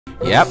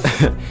Yep,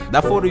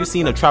 that photo you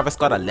seen of Travis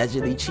Scott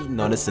allegedly cheating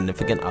on his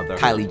significant other,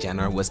 Kylie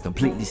Jenner, was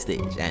completely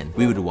staged, and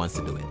we were the ones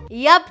to do it.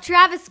 Yep,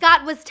 Travis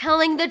Scott was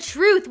telling the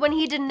truth when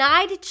he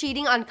denied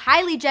cheating on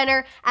Kylie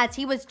Jenner, as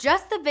he was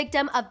just the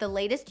victim of the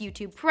latest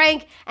YouTube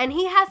prank, and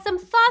he has some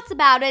thoughts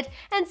about it,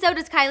 and so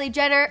does Kylie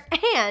Jenner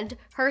and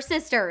her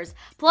sisters.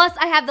 Plus,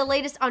 I have the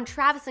latest on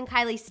Travis and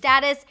Kylie's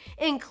status,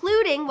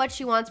 including what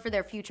she wants for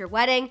their future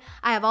wedding.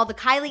 I have all the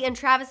Kylie and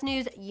Travis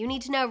news you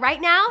need to know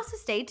right now, so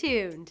stay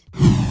tuned.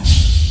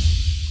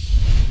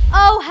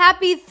 Oh,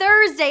 happy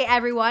Thursday,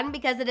 everyone,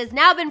 because it has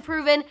now been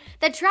proven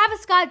that Travis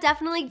Scott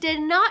definitely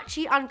did not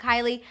cheat on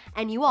Kylie,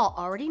 and you all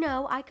already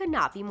know I could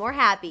not be more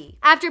happy.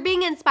 After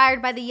being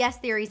inspired by the Yes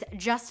Theory's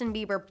Justin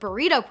Bieber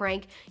burrito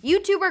prank,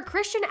 YouTuber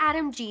Christian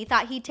Adam G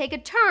thought he'd take a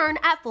turn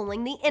at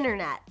fooling the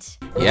internet.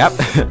 Yep,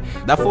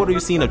 that photo you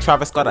seen of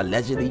Travis Scott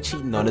allegedly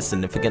cheating on his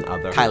significant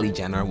other, Kylie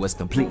Jenner, was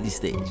completely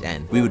staged,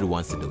 and we were the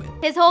ones to do it.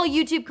 His whole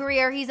YouTube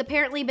career, he's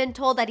apparently been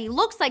told that he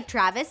looks like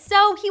Travis,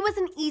 so he was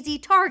an easy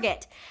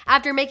target.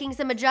 After making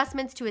some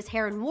adjustments to his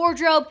hair and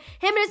wardrobe,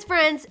 him and his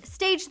friends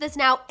staged this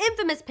now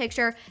infamous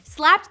picture,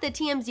 slapped the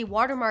TMZ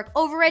watermark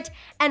over it,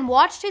 and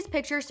watched his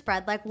picture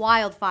spread like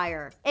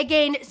wildfire. It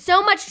gained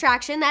so much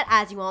traction that,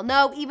 as you all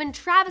know, even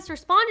Travis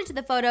responded to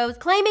the photos,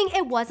 claiming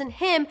it wasn't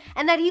him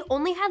and that he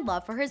only had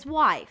love for his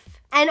wife.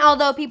 And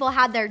although people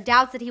had their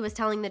doubts that he was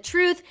telling the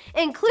truth,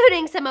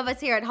 including some of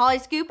us here at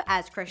Hollyscoop,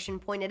 as Christian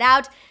pointed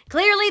out,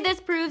 clearly this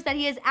proves that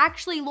he is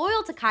actually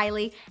loyal to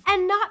Kylie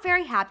and not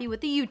very happy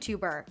with the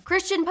YouTuber.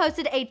 Christian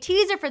posted a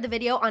teaser for the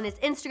video on his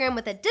Instagram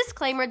with a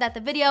disclaimer that the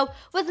video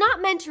was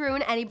not meant to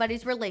ruin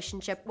anybody's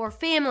relationship or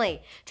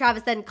family.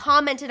 Travis then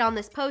commented on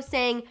this post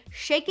saying,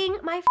 "Shaking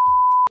my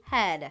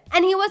head."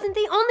 And he wasn't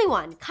the only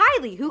one.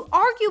 Kylie, who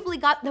arguably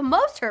got the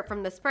most hurt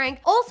from this prank,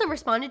 also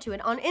responded to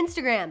it on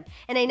Instagram.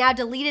 In a now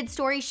deleted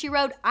story, she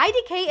wrote,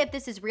 "IDK if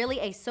this is really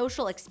a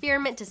social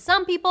experiment to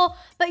some people,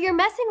 but you're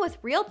messing with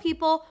real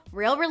people,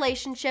 real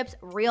relationships,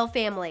 real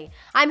family.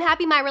 I'm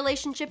happy my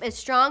relationship is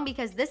strong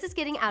because this is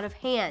getting out of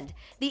hand.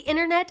 The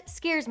internet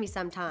scares me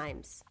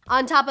sometimes."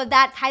 On top of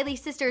that,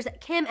 Kylie's sisters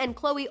Kim and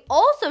Khloe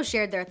also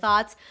shared their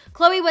thoughts.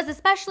 Khloe was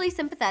especially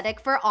sympathetic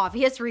for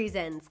obvious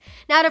reasons.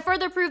 Now, to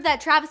further prove that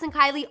Travis and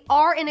Kylie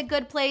are in a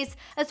good place,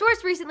 a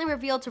source recently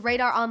revealed to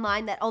Radar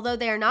Online that although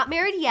they are not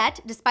married yet,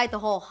 despite the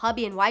whole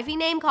hubby and wifey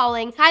name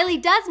calling,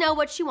 Kylie does know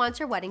what she wants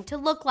her wedding to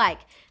look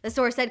like. The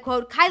source said,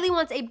 quote, "Kylie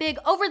wants a big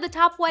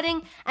over-the-top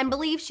wedding and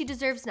believes she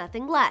deserves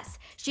nothing less.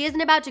 She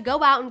isn't about to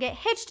go out and get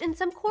hitched in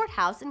some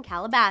courthouse in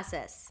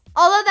Calabasas."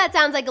 Although that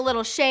sounds like a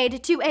little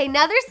shade to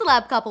another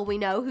celeb couple we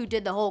know who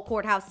did the whole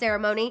courthouse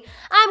ceremony,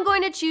 I'm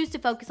going to choose to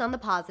focus on the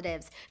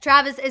positives.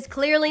 Travis is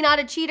clearly not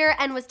a cheater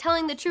and was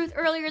telling the truth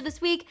earlier this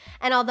week,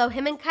 and although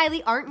him and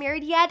Kylie aren't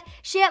married yet,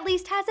 she at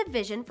least has a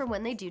vision for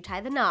when they do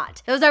tie the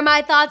knot. Those are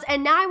my thoughts,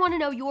 and now I want to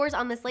know yours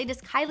on this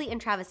latest Kylie and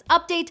Travis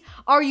update.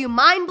 Are you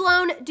mind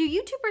blown? Do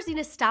YouTubers need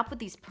to stop with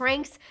these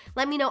pranks?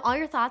 Let me know all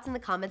your thoughts in the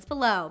comments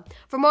below.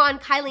 For more on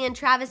Kylie and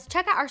Travis,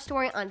 check out our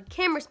story on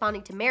Kim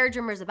responding to marriage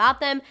rumors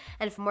about them,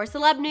 and for more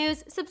celeb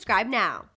news, subscribe now.